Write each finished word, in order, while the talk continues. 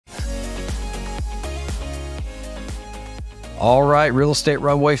All right, Real Estate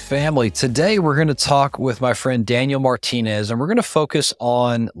Runway family. Today, we're going to talk with my friend Daniel Martinez, and we're going to focus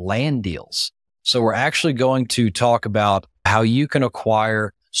on land deals. So we're actually going to talk about how you can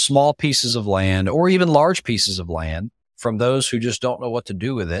acquire small pieces of land or even large pieces of land from those who just don't know what to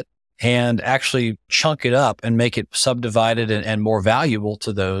do with it and actually chunk it up and make it subdivided and more valuable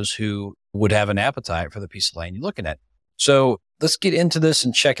to those who would have an appetite for the piece of land you're looking at. So let's get into this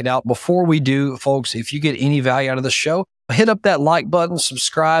and check it out. Before we do, folks, if you get any value out of the show, hit up that like button,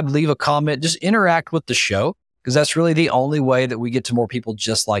 subscribe, leave a comment, just interact with the show, because that's really the only way that we get to more people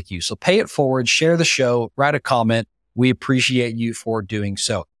just like you. So pay it forward, share the show, write a comment. We appreciate you for doing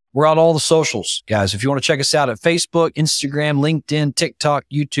so. We're on all the socials, guys. If you want to check us out at Facebook, Instagram, LinkedIn, TikTok,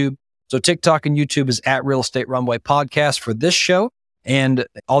 YouTube. So TikTok and YouTube is at Real Estate Runway Podcast for this show. And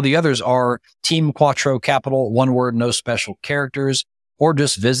all the others are Team Quattro Capital, one word, no special characters, or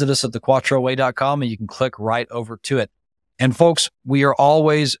just visit us at thequattroway.com and you can click right over to it. And folks, we are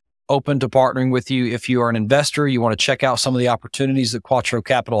always open to partnering with you. If you are an investor, you want to check out some of the opportunities that Quattro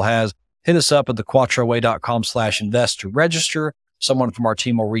Capital has, hit us up at thequattroway.com/invest to register. Someone from our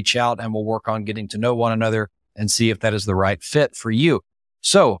team will reach out and we'll work on getting to know one another and see if that is the right fit for you.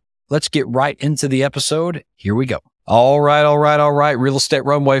 So let's get right into the episode. Here we go. All right. Real Estate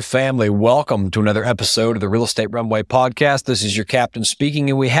Runway family, welcome to another episode of the Real Estate Runway Podcast. This is your captain speaking,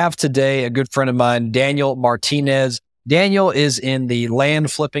 and we have today a good friend of mine, Daniel Martinez. Daniel is in the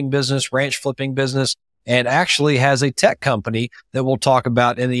land flipping business, ranch flipping business, and actually has a tech company that we'll talk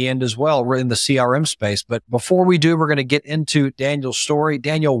about in the end as well. We're in the CRM space. But before we do, we're going to get into Daniel's story.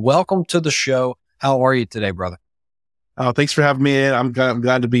 Daniel, welcome to the show. How are you today, brother? Thanks for having me in. I'm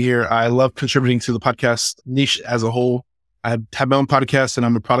glad to be here. I love contributing to the podcast niche as a whole. I have my own podcast and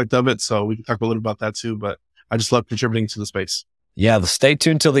I'm a product of it. So we can talk a little about that too, but I just love contributing to the space. Yeah, stay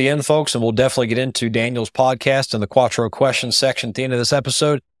tuned till the end, folks, and we'll definitely get into Daniel's podcast and the Quattro questions section at the end of this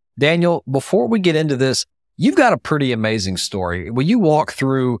episode. Daniel, before we get into this, you've got a pretty amazing story. Will you walk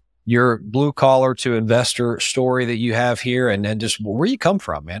through your blue collar to investor story that you have here and just where you come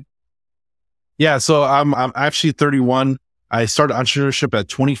from, man? Yeah, so I'm actually 31. I started entrepreneurship at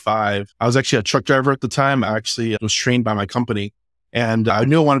 25. I was actually a truck driver at the time. I actually was trained by my company. And I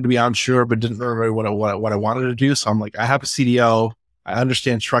knew I wanted to be onshore, but didn't know really what I wanted to do. So I'm like, I have a CDL. I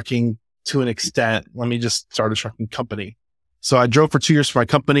understand trucking to an extent. Let me just start a trucking company. So I drove for 2 years for my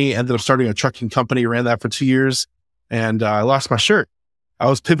company, ended up starting a trucking company, ran that for 2 years, and I lost my shirt.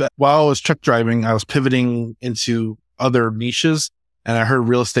 While I was truck driving, I was pivoting into other niches, and I heard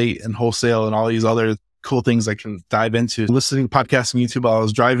real estate and wholesale and all these other cool things I can dive into. Listening to podcasts on YouTube while I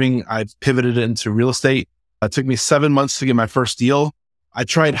was driving, I pivoted into real estate. It took me 7 months to get my first deal. I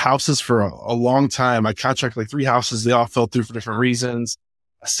tried houses for a long time. I contracted like 3 houses. They all fell through for different reasons.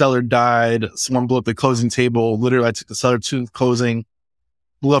 A seller died. Someone blew up the closing table. Literally, I took the seller to closing,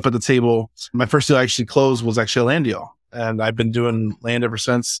 blew up at the table. My first deal I actually closed was actually a land deal. And I've been doing land ever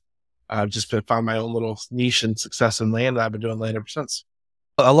since. I've just found my own little niche and success in land. I've been doing land ever since.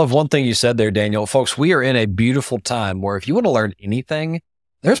 I love one thing you said there, Daniel. Folks, we are in a beautiful time where if you want to learn anything,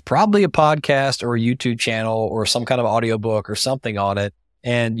 there's probably a podcast or a YouTube channel or some kind of audiobook or something on it.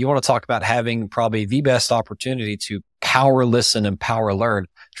 And you want to talk about having probably the best opportunity to power listen and power learn.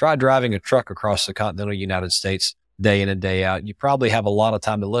 Try driving a truck across the continental United States day in and day out. You probably have a lot of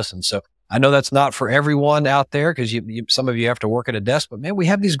time to listen. So I know that's not for everyone out there because some of you have to work at a desk, but man, we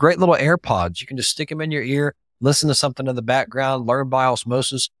have these great little AirPods. You can just stick them in your ear, listen to something in the background, learn by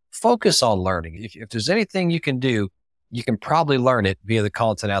osmosis, focus on learning. If there's anything you can do, you can probably learn it via the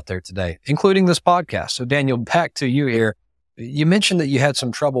content out there today, including this podcast. So Daniel, back to you here. You mentioned that you had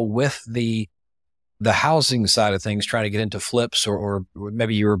some trouble with the housing side of things, trying to get into flips or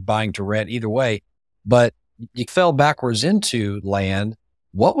maybe you were buying to rent, either way, but you fell backwards into land.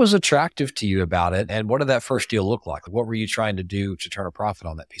 What was attractive to you about it? And what did that first deal look like? What were you trying to do to turn a profit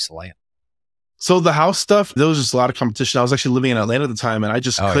on that piece of land? So the house stuff, there was just a lot of competition. I was actually living in Atlanta at the time and I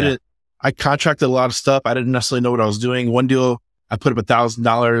just couldn't. Yeah. I contracted a lot of stuff. I didn't necessarily know what I was doing. One deal, I put up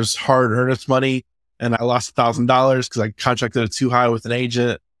 $1,000 hard earnest money and I lost $1,000 because I contracted it too high with an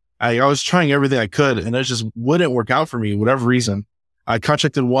agent. I was trying everything I could and it just wouldn't work out for me, whatever reason. I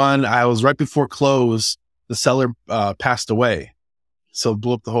contracted one. I was right before close. The seller passed away. So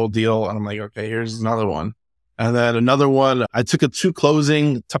blew up the whole deal. And I'm like, okay, here's another one. And then another one, I took it to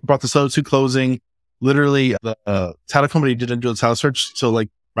closing, brought the seller to closing. Literally, the title company didn't do the title search. So like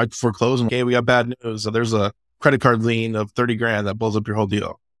right before closing, okay, we got bad news. So there's a credit card lien of 30 grand that blows up your whole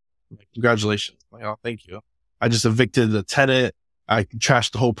deal. I'm like, congratulations. I'm like, oh, thank you. I just evicted the tenant. I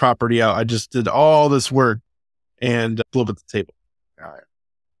trashed the whole property out. I just did all this work and blew up at the table. All right.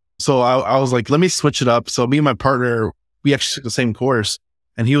 So I was like, let me switch it up. So me and my partner, we actually took the same course,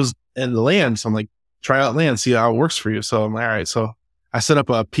 and he was in the land. So I'm like, try out land, see how it works for you. So I'm like, all right. So I set up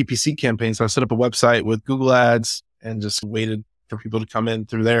a PPC campaign. So I set up a website with Google Ads and just waited for people to come in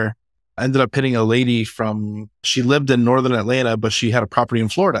through there. I ended up hitting a lady she lived in northern Atlanta, but she had a property in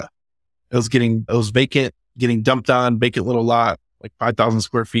Florida. It was vacant, getting dumped on, vacant little lot, like 5,000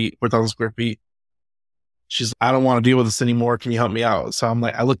 square feet, 4,000 square feet. She's like, I don't want to deal with this anymore. Can you help me out? So I'm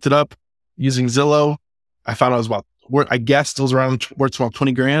like, I looked it up using Zillow. I found out I guessed it was worth about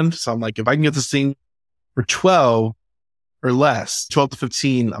 20 grand. So I'm like, if I can get this thing for 12 or less, 12 to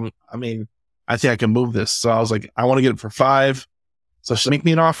 15, I think I can move this. So I was like, I want to get it for 5. So she'll make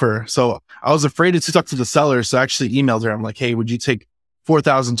me an offer. So I was afraid to talk to the seller. So I actually emailed her. I'm like, hey, would you take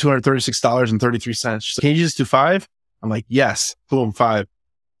 $4,236.33? She's like, can you just do 5? I'm like, yes. Boom, 5.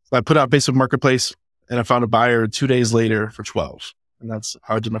 So I put out Facebook Marketplace and I found a buyer 2 days later for 12. And that's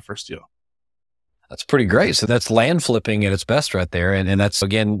how I did my first deal. That's pretty great. So that's land flipping at its best right there. And that's,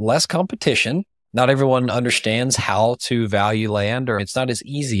 again, less competition. Not everyone understands how to value land, or it's not as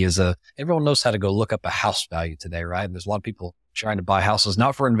easy as everyone knows how to go look up a house value today, right? And there's a lot of people trying to buy houses,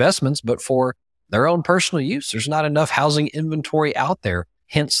 not for investments, but for their own personal use. There's not enough housing inventory out there,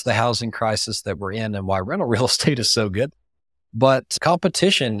 hence the housing crisis that we're in and why rental real estate is so good. But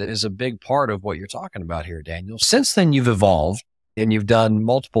competition is a big part of what you're talking about here, Daniel. Since then, you've evolved and you've done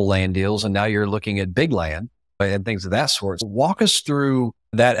multiple land deals, and now you're looking at big land and things of that sort. So walk us through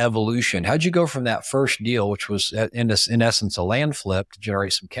that evolution. How'd you go from that first deal, which was in essence a land flip to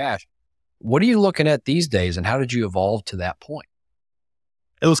generate some cash? What are you looking at these days, and how did you evolve to that point?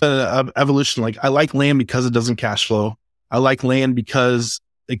 It was an evolution. Like, I like land because it doesn't cash flow. I like land because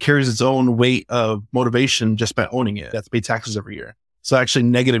it carries its own weight of motivation just by owning it. You have to pay taxes every year. So actually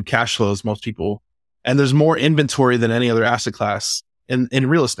negative cash flows, most people. And there's more inventory than any other asset class in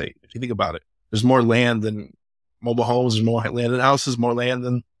real estate. If you think about it, there's more land than mobile homes, there's more land than houses, more land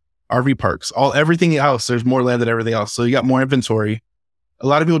than RV parks, everything else. There's more land than everything else. So you got more inventory. A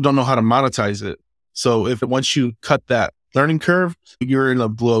lot of people don't know how to monetize it. So once you cut that learning curve, you're in a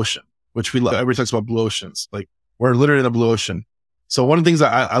blue ocean, which we love. Everybody talks about blue oceans. Like, we're literally in a blue ocean. So one of the things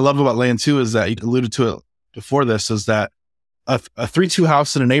that I love about land too is that you alluded to it before this, is that a 3-2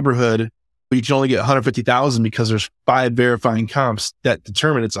 house in a neighborhood, you can only get 150,000 because there's 5 verifying comps that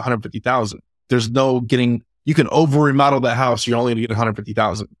determine it's 150,000. There's no you can over remodel that house. You're only going to get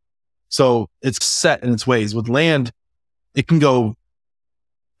 150,000. So it's set in its ways. With land, it can go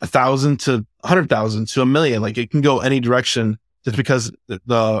 1,000 to 100,000 to 1 million. Like, it can go any direction just because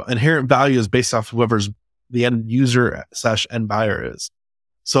the inherent value is based off whoever's the end user / end buyer is.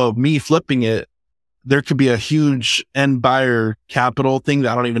 So me flipping it, there could be a huge end buyer capital thing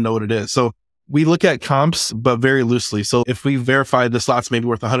that I don't even know what it is. So we look at comps, but very loosely. So if we verify this lot's maybe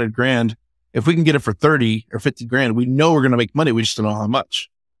worth 100 grand, if we can get it for 30 or 50 grand, we know we're going to make money. We just don't know how much.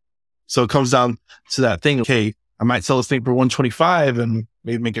 So it comes down to that thing. Okay, I might sell this thing for 125 and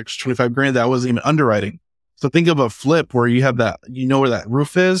maybe make extra 25 grand that I wasn't even underwriting. So think of a flip where you have that, where that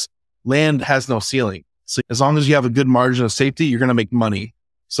roof is. Land has no ceiling. So as long as you have a good margin of safety, you're going to make money.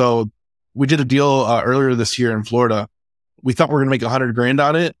 So we did a deal earlier this year in Florida. We thought we were going to make 100 grand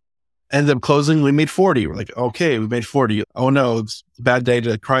on it. Ended up closing, we made 40. We're like, okay, we made 40. Oh no, it's a bad day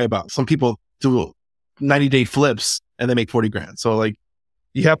to cry about. Some people do 90-day flips and they make 40 grand. So like,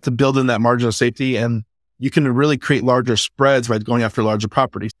 you have to build in that margin of safety, and you can really create larger spreads by going after larger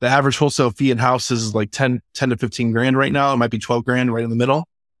properties. The average wholesale fee in houses is like 10 to 15 grand right now. It might be 12 grand right in the middle.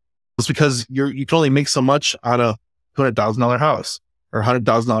 It's because you can only make so much out of $200,000 house or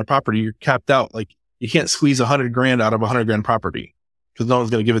 $100,000 property. You're capped out. Like, you can't squeeze 100 grand out of a 100 grand property because no one's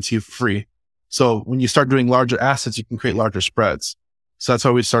going to give it to you for free. So when you start doing larger assets, you can create larger spreads. So that's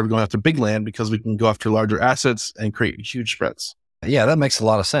why we started going after big land, because we can go after larger assets and create huge spreads. Yeah, that makes a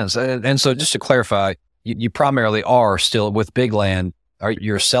lot of sense. And so just to clarify, you primarily are still with big land,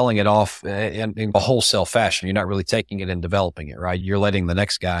 you're selling it off in a wholesale fashion. You're not really taking it and developing it, right? You're letting the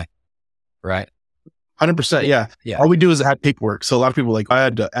next guy, right? 100%. Yeah. All we do is add paperwork. So a lot of people I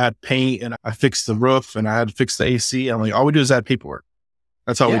had to add paint and I fixed the roof and I had to fix the AC. I'm like, all we do is add paperwork.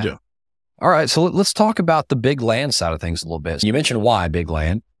 That's all we do. All right. So let's talk about the big land side of things a little bit. You mentioned why big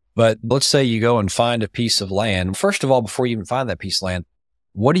land, but let's say you go and find a piece of land. First of all, before you even find that piece of land,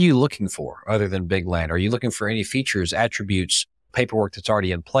 what are you looking for other than big land? Are you looking for any features, attributes, paperwork that's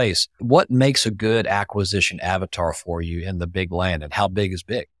already in place? What makes a good acquisition avatar for you in the big land, and how big is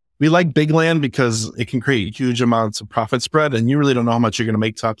big? We like big land because it can create huge amounts of profit spread, and you really don't know how much you're going to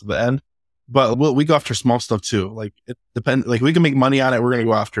make top to the end. But we go after small stuff too. Like, it depends. Like, we can make money on it. We're going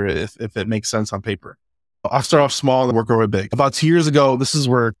to go after it if it makes sense on paper. I'll start off small and work our way big. About 2 years ago, this is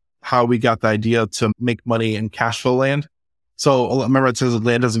how we got the idea to make money in cash flow land. So remember it says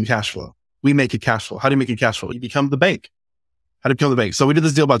land doesn't cash flow. We make it cash flow. How do you make it cash flow? You become the bank. How do you become the bank? So we did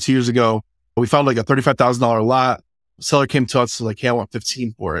this deal about 2 years ago. We found like a $35,000 lot. The seller came to us like, hey, I want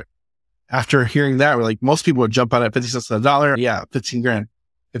 15 for it. After hearing that, we're like, most people would jump on at 50 cents on the dollar. Yeah, 15 grand.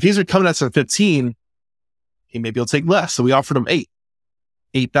 If he's coming at us at 15, he maybe will take less. So we offered him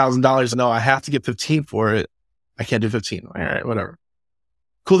 $8,000. No, I have to get 15 for it. I can't do 15. All right, whatever.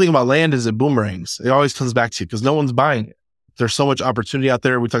 Cool thing about land is it boomerangs. It always comes back to you because no one's buying it. There's so much opportunity out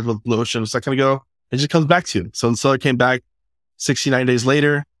there. We talked about the blue ocean a second ago. It just comes back to you. So the seller came back 69 days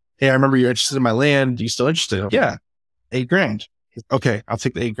later. Hey, I remember you're interested in my land. Are you still interested? Yeah. 8 grand. Okay. I'll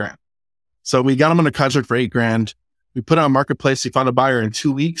take the 8 grand. So we got him under contract for 8 grand. We put it on marketplace. He found a buyer in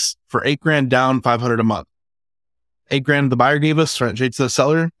 2 weeks for 8 grand down, 500 a month. 8 grand the buyer gave us straight to the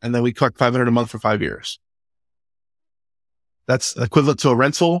seller. And then we collect 500 a month for 5 years. That's equivalent to a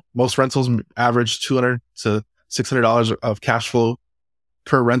rental. Most rentals average $200 to $600 of cash flow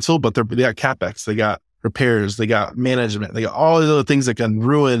per rental, but they got CapEx, they got repairs, they got management, they got all these other things that can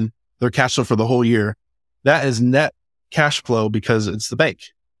ruin their cash flow for the whole year. That is net cash flow because it's the bank.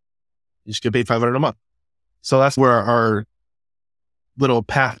 You just get paid 500 a month. So that's where our little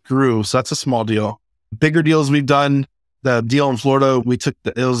path grew. So that's a small deal. Bigger deals we've done, the deal in Florida,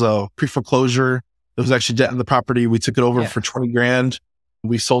 it was a pre-foreclosure. It was actually debt in the property. We took it over for 20 grand.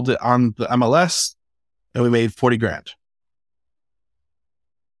 We sold it on the MLS and we made 40 grand.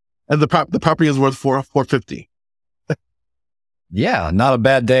 And the property is worth 450. Yeah, not a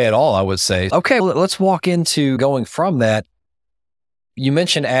bad day at all, I would say. Okay, let's walk into going from that. You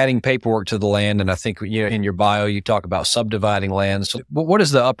mentioned adding paperwork to the land, and I think in your bio you talk about subdividing land. So what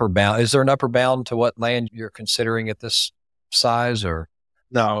is the upper bound? Is there an upper bound to what land you're considering at this size? Or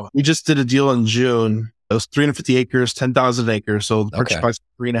no, we just did a deal in June. It was 350 acres, 10,000 acres. So the purchase price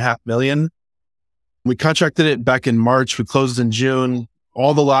 $3.5 million. We contracted it back in March. We closed in June.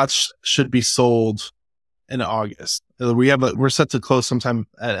 All the lots should be sold in August. We're set to close sometime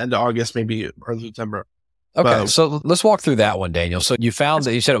at end of August, maybe early September. Okay, so let's walk through that one, Daniel. So you found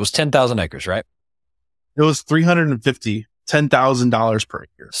that you said it was 10,000 acres, right? It was $10,000 per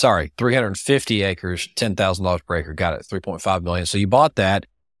acre. Sorry, 350 acres, $10,000 per acre. Got it, 3.5 million. So you bought that.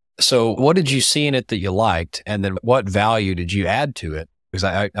 So what did you see in it that you liked? And then what value did you add to it? Because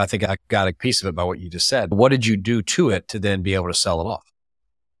I think I got a piece of it by what you just said. What did you do to it to then be able to sell it off?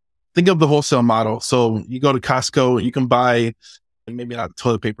 Think of the wholesale model. So you go to Costco, you can buy, maybe not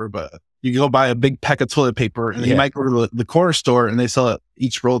toilet paper, but you can go buy a big pack of toilet paper, and then you might go to the corner store and they sell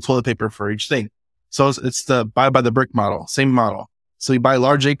each roll of toilet paper for each thing. So it's the buy by the brick model, same model. So you buy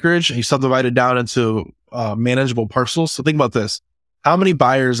large acreage and you subdivide it down into manageable parcels. So think about this. How many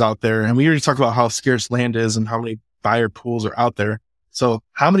buyers out there, and we already talked about how scarce land is and how many buyer pools are out there. So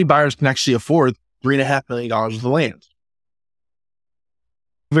how many buyers can actually afford $3.5 million of the land?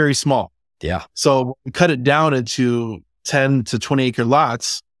 Very small. Yeah. So we cut it down into 10 to 20 acre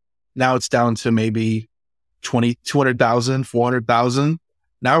lots. Now it's down to maybe 200,000, 400,000.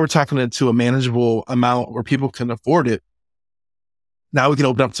 Now we're talking into a manageable amount where people can afford it. Now we can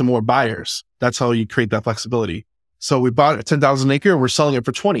open up to more buyers. That's how you create that flexibility. So we bought a 10,000 acre. We're selling it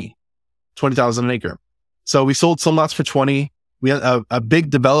for 20,000 an acre. So we sold some lots for 20. We had a big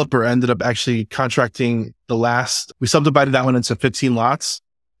developer ended up actually contracting we subdivided that one into 15 lots,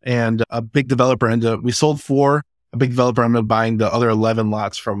 and a big developer we sold 4. A big developer ended up buying the other 11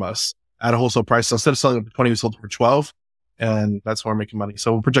 lots from us at a wholesale price. So instead of selling it for 20, we sold it for 12, and that's where we're making money.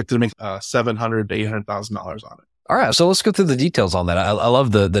 So we're projected to make $700,000 to $800,000 on it. All right. So let's go through the details on that. I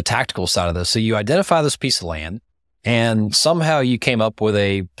love the tactical side of this. So you identify this piece of land, and somehow you came up with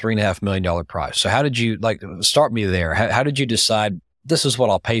a $3.5 million price. So how did you start me there? How did you decide this is what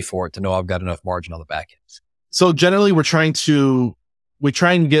I'll pay for it to know I've got enough margin on the back end? So generally we try and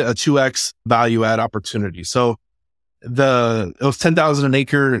get a 2x value add opportunity. So it was 10,000 an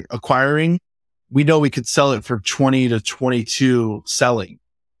acre acquiring. We know we could sell it for 20 to 22 selling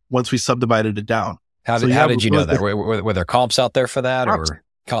once we subdivided it down. How did you know that? Were there comps out there for that?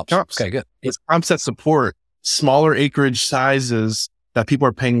 Comps? Okay, good. It's comps that support smaller acreage sizes that people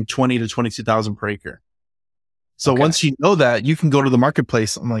are paying 20 to 22,000 per acre. So once you know that, you can go to the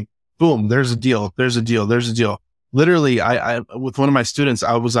marketplace. I'm like, boom, there's a deal. There's a deal. There's a deal. Literally, I with one of my students,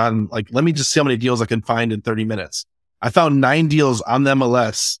 I was on let me just see how many deals I can find in 30 minutes. I found 9 deals on the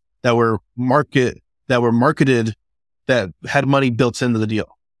MLS that were marketed that had money built into the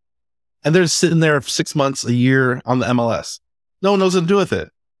deal. And they're sitting there for 6 months, a year on the MLS. No one knows what to do with it.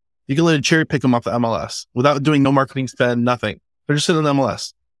 You can literally cherry pick them off the MLS without doing no marketing spend, nothing. They're just sitting on the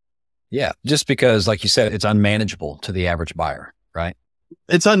MLS. Yeah. Just because, like you said, it's unmanageable to the average buyer, right?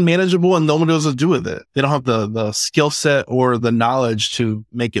 it's unmanageable and no one knows what to do with it. They don't have the skill set or the knowledge to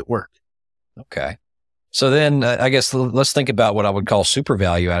make it work. Okay. So then I guess let's think about what I would call super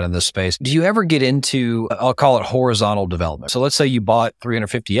value add in this space. Do you ever get into, I'll call it horizontal development? So let's say you bought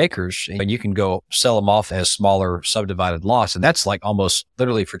 350 acres and you can go sell them off as smaller subdivided lots. And that's like almost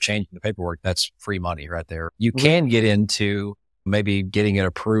literally for changing the paperwork. That's free money right there. You can get into maybe getting it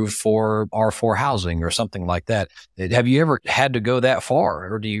approved for R4 housing or something like that. Have you ever had to go that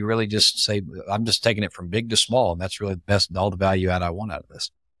far? Or do you really just say, I'm just taking it from big to small, and that's really the best, all the value add I want out of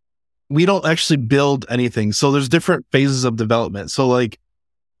this? We don't actually build anything. So there's different phases of development. So like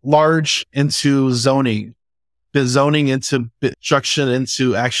large into zoning, zoning into construction,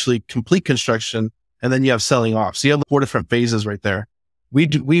 into actually complete construction. And then you have selling off. So you have 4 different phases right there. We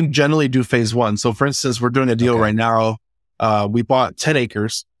generally do phase 1. So for instance, we're doing a deal right now. We bought 10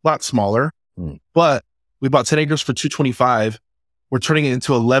 acres, a lot smaller, but we bought 10 acres for $225. We're turning it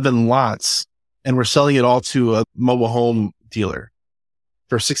into 11 lots and we're selling it all to a mobile home dealer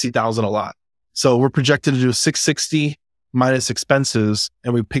for $60,000 a lot. So we're projected to do $660 minus expenses,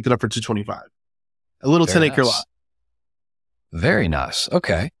 and we picked it up for $225. A little 10-acre lot. Very nice.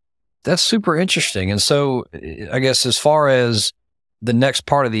 Okay. That's super interesting. And so I guess as far as the next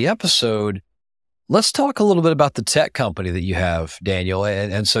part of the episode, let's talk a little bit about the tech company that you have, Daniel.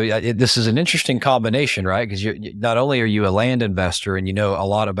 And so this is an interesting combination, right? Because not only are you a land investor and you know a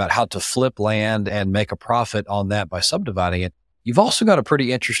lot about how to flip land and make a profit on that by subdividing it, you've also got a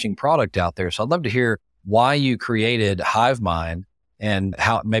pretty interesting product out there. So I'd love to hear why you created Hivemind and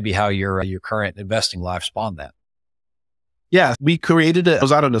how your current investing life spawned that. Yeah, we created it. It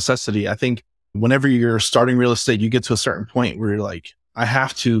was out of necessity. I think whenever you're starting real estate, you get to a certain point where you're like, I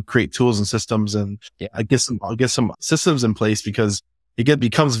have to create tools and systems, and I'll get some systems in place because it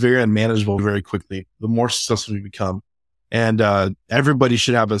becomes very unmanageable very quickly. The more successful you become. And everybody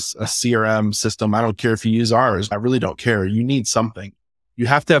should have a CRM system. I don't care if you use ours. I really don't care. You need something. You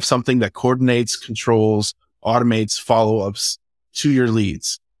have to have something that coordinates, controls, automates follow-ups to your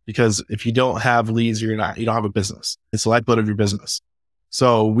leads. Because if you don't have leads, you don't have a business. It's the lifeblood of your business.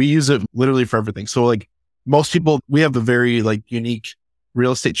 So we use it literally for everything. So like most people, we have a very like unique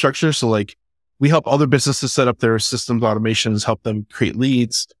real estate structure. So like we help other businesses set up their systems, automations, help them create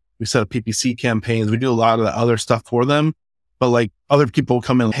leads. We set up PPC campaigns. We do a lot of the other stuff for them. But like other people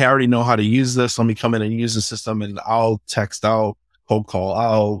come in, hey, I already know how to use this. Let me come in and use the system, and I'll text, I'll cold call,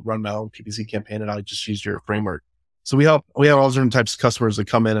 I'll run my own PPC campaign, and I'll just use your framework. So we have all different types of customers that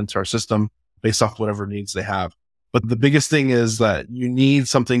come in into our system based off whatever needs they have. But the biggest thing is that you need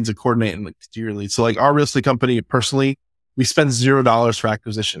something to coordinate and do your leads. So like our real estate company, personally, we spend $0 for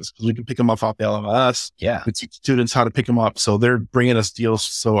acquisitions because we can pick them up off the LMS. Yeah. We teach students how to pick them up. So they're bringing us deals.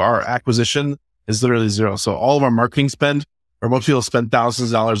 So our acquisition is literally zero. So all of our marketing spend, or most people spend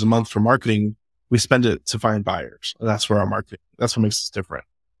thousands of dollars a month for marketing, we spend it to find buyers. And that's where our marketing, that's what makes us different.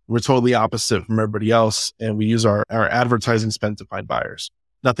 We're totally opposite from everybody else. And we use our advertising spend to find buyers,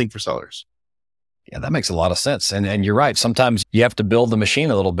 nothing for sellers. Yeah, that makes a lot of sense. And you're right. Sometimes you have to build the machine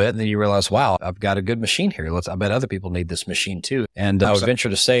a little bit, and then you realize, wow, I've got a good machine here. I bet other people need this machine too. And I would venture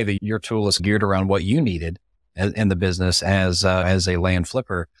to say that your tool is geared around what you needed in the business as a land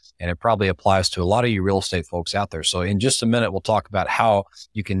flipper. And it probably applies to a lot of you real estate folks out there. So in just a minute, we'll talk about how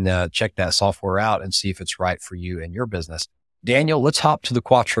you can check that software out and see if it's right for you and your business. Daniel, let's hop to the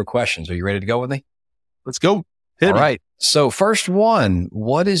Quattro questions. Are you ready to go with me? Let's go. All right. So first one,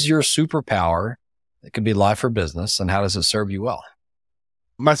 what is your superpower? It could be life or business, and how does it serve you well?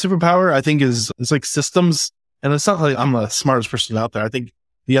 My superpower, I think, is like systems. And it's not like I'm the smartest person out there. I think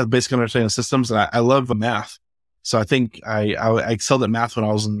you have basic understanding of systems, and I love math. So I think I excelled at math when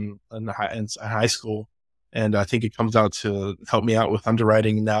I was in high school. And I think it comes out to help me out with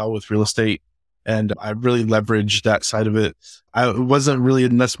underwriting now with real estate. And I really leveraged that side of it. I wasn't really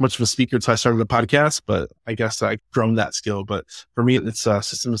much of a speaker until I started a podcast, but I guess I've grown that skill. But for me, it's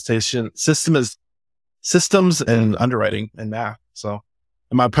systems and underwriting and math. So,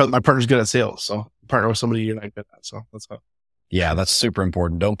 and my partner's good at sales. So partner with somebody you're not good at. So let's go. Yeah, that's super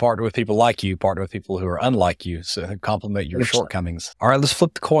important. Don't partner with people like you, partner with people who are unlike you. So complement your shortcomings. All right, let's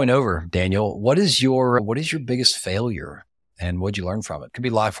flip the coin over, Daniel. What is your biggest failure, and what'd you learn from it? Could be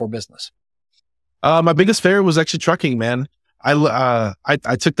life or business. My biggest failure was actually trucking, man. I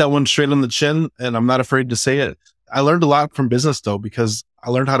took that one straight on the chin, and I'm not afraid to say it. I learned a lot from business though, because I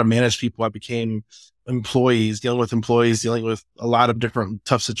learned how to manage people. I became dealing with a lot of different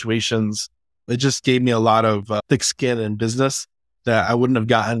tough situations. It just gave me a lot of thick skin in business that I wouldn't have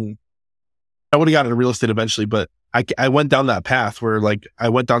gotten. I would have gotten into real estate eventually, but I went down that path where like I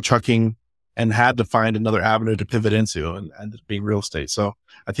went down trucking. and had to find another avenue to pivot into, and ended up being real estate. So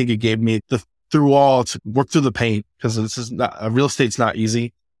I think it gave me the through all to work through the pain, because this is not, real estate's not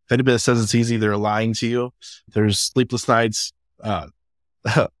easy. If anybody that says it's easy, they're lying to you. There's sleepless nights,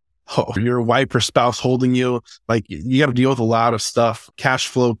 your wife or spouse holding you. Like, you got to deal with a lot of stuff, cash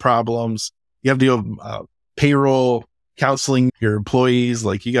flow problems. You have to deal with payroll, counseling your employees.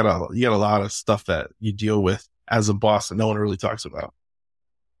 Like, you got a lot of stuff that you deal with as a boss that no one really talks about.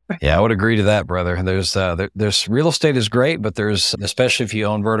 Yeah, I would agree to that, brother. There's real estate is great, but there's, especially if you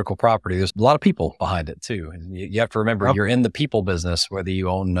own vertical property, there's a lot of people behind it too. And you have to remember, you're in the people business, whether you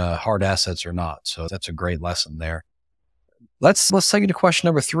own hard assets or not. So that's a great lesson there. Let's take it to question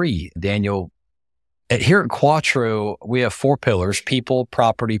number 3, Daniel. Here at Quattro, we have 4 pillars: people,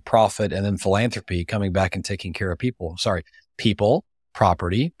 property, profit, and then philanthropy, coming back and taking care of people. Sorry, people,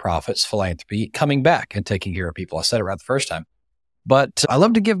 property, profits, philanthropy, coming back and taking care of people. I said it right the first time. But I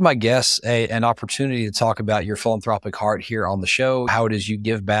love to give my guests an opportunity to talk about your philanthropic heart here on the show, how it is you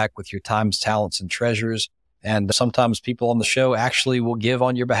give back with your times, talents, and treasures. And sometimes people on the show actually will give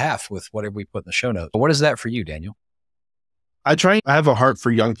on your behalf with whatever we put in the show notes. What is that for you, Daniel? I have a heart for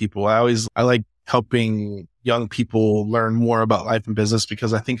young people. I like helping young people learn more about life and business,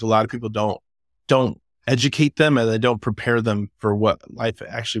 because I think a lot of people don't educate them, and they don't prepare them for what life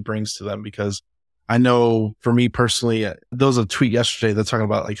actually brings to them. Because I know for me personally, there was a tweet yesterday that's talking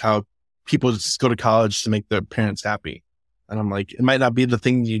about like how people just go to college to make their parents happy. And I'm like, it might not be the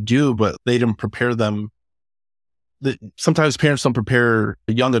thing you do, but they didn't prepare them. Sometimes parents don't prepare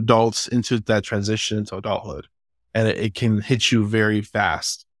young adults into that transition into adulthood, and it can hit you very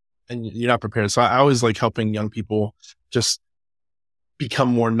fast and you're not prepared. So I always like helping young people just become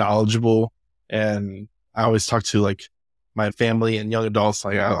more knowledgeable. And I always talk to like my family and young adults.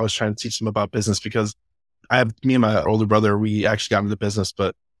 Like, I was trying to teach them about business, because me and my older brother, we actually got into business,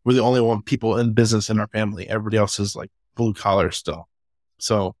 but we're the only people in business in our family. Everybody else is like blue collar still.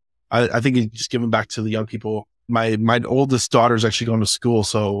 So I think it's just giving back to the young people. My oldest daughter is actually going to school,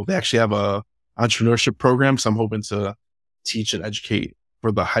 so they actually have a entrepreneurship program. So I'm hoping to teach and educate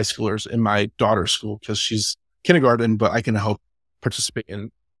for the high schoolers in my daughter's school, because she's kindergarten, but I can help participate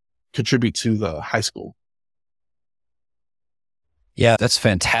and contribute to the high school. Yeah, that's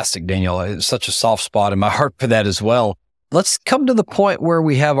fantastic, Daniel. It's such a soft spot in my heart for that as well. Let's come to the point where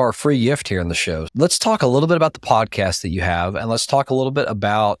we have our free gift here in the show. Let's talk a little bit about the podcast that you have, and let's talk a little bit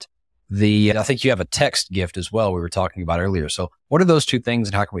about I think you have a text gift as well, we were talking about earlier. So what are those 2 things,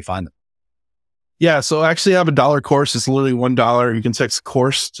 and how can we find them? Yeah, so actually I have a $1 course. It's literally $1. You can text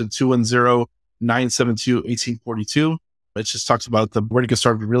course to 210-972-1842. It just talks about where to get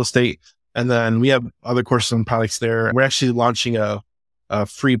started with real estate. And then we have other courses and products there. We're actually launching a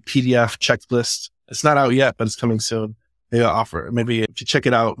free PDF checklist. It's not out yet, but it's coming soon. Maybe if you check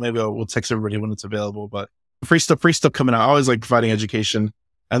it out, maybe we'll text everybody when it's available. But free stuff coming out. I always like providing education.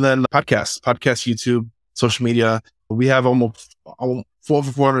 And then podcasts, YouTube, social media. We have almost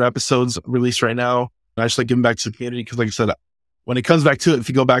over 400 episodes released right now. And I just like giving back to the community, because like I said, when it comes back to it, if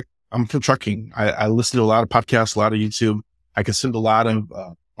you go back, I'm from trucking. I listen to a lot of podcasts, a lot of YouTube. I consumed a lot of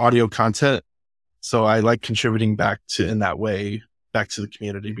audio content. So I like contributing in that way back to the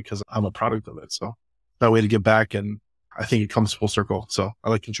community, because I'm a product of it. So that way to give back, and I think it comes full circle. So I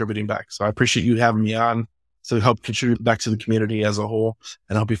like contributing back. So I appreciate you having me on to help contribute back to the community as a whole,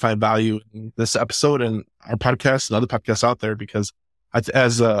 and help you find value in this episode and our podcast and other podcasts out there. Because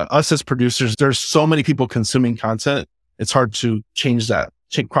as us as producers, there's so many people consuming content. It's hard to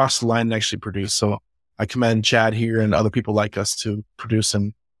cross the line and actually produce. So I commend Chad here and other people like us to produce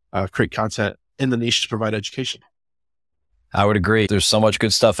and create content in the niche to provide education. I would agree. There's so much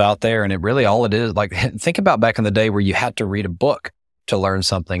good stuff out there, and it really all it is, like, think about back in the day where you had to read a book to learn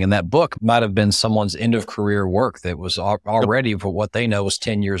something. And that book might have been someone's end of career work that was already, for what they know, was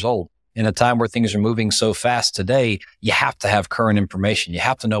 10 years old. In a time where things are moving so fast today, you have to have current information. You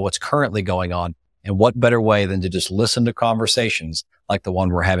have to know what's currently going on. And what better way than to just listen to conversations like the one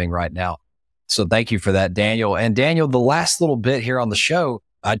we're having right now? So thank you for that, Daniel. And Daniel, the last little bit here on the show,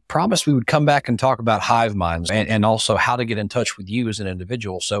 I promised we would come back and talk about Hivemind and also how to get in touch with you as an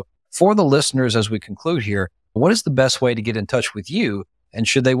individual. So for the listeners, as we conclude here, what is the best way to get in touch with you? And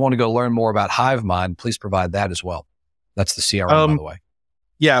should they want to go learn more about Hivemind, please provide that as well. That's the CRM, by the way.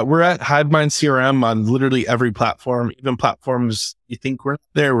 Yeah, we're at Hivemind CRM on literally every platform, even platforms you think we're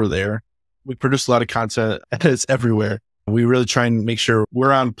there. We produce a lot of content, and it's everywhere. We really try and make sure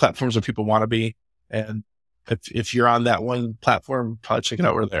we're on platforms where people want to be. And if you're on that one platform, probably check it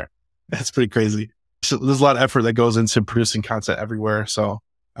out. We're there. That's pretty crazy. So there's a lot of effort that goes into producing content everywhere. So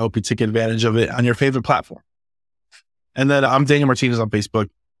I hope you take advantage of it on your favorite platform. And then I'm Daniel Martinez on Facebook.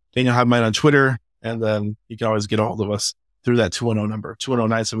 Daniel Hivemind on Twitter. And then you can always get a hold of us through that 210 number,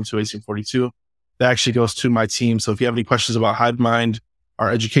 210-972-1842. That actually goes to my team. So if you have any questions about Hivemind, our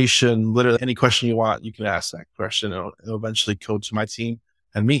education, literally any question you want, you can ask that question. It'll eventually go to my team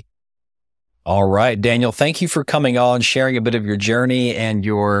and me. All right, Daniel, thank you for coming on, sharing a bit of your journey and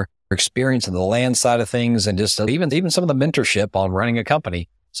your experience in the land side of things, and just even some of the mentorship on running a company.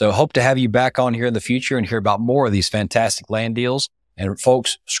 So hope to have you back on here in the future and hear about more of these fantastic land deals. And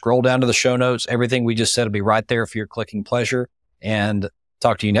folks, scroll down to the show notes. Everything we just said will be right there for your clicking pleasure. And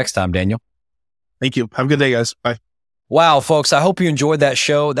talk to you next time, Daniel. Thank you. Have a good day, guys. Bye. Wow, folks, I hope you enjoyed that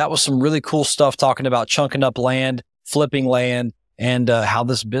show. That was some really cool stuff talking about chunking up land, flipping land, and how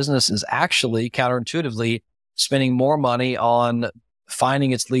this business is actually counterintuitively spending more money on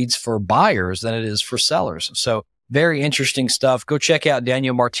finding its leads for buyers than it is for sellers. So very interesting stuff. Go check out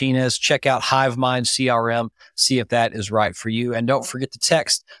Daniel Martinez. Check out Hivemind CRM. See if that is right for you. And don't forget to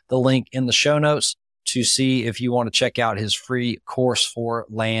text the link in the show notes to see if you want to check out his free course for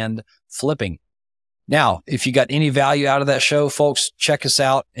land flipping. Now, if you got any value out of that show, folks, check us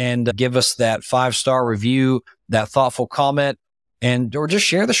out and give us that 5-star review, that thoughtful comment, or just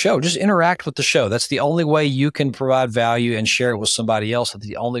share the show. Just interact with the show. That's the only way you can provide value and share it with somebody else. That's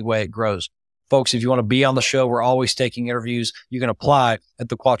the only way it grows. Folks, if you want to be on the show, we're always taking interviews. You can apply at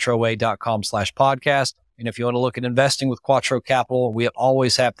thequattroway.com/podcast. And if you want to look at investing with Quattro Capital, we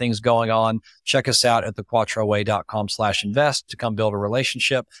always have things going on. Check us out at thequattroway.com/invest to come build a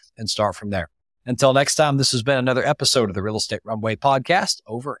relationship and start from there. Until next time, this has been another episode of the Real Estate Runway Podcast.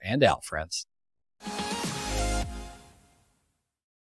 Over and out, friends.